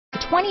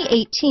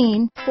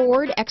2018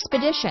 Ford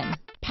Expedition.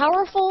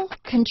 Powerful,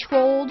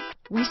 controlled,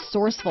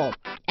 resourceful.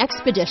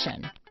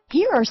 Expedition.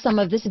 Here are some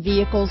of this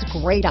vehicle's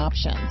great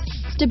options: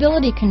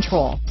 stability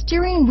control,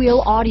 steering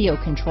wheel audio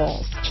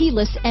controls,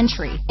 keyless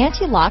entry,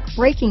 anti-lock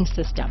braking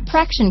system,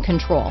 traction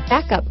control,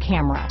 backup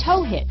camera,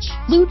 tow hitch,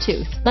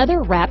 Bluetooth,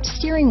 leather-wrapped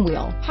steering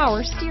wheel,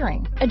 power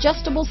steering,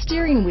 adjustable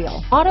steering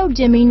wheel,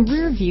 auto-dimming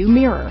rear view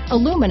mirror,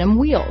 aluminum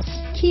wheels,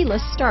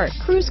 keyless start,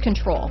 cruise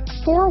control,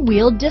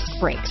 four-wheel disc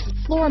brakes,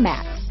 floor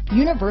mats,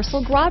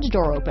 universal garage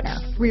door opener,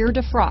 rear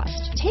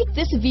defrost. Take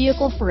this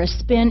vehicle for a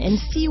spin and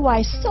see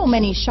why so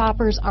many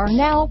shoppers are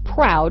now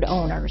proud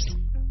owners.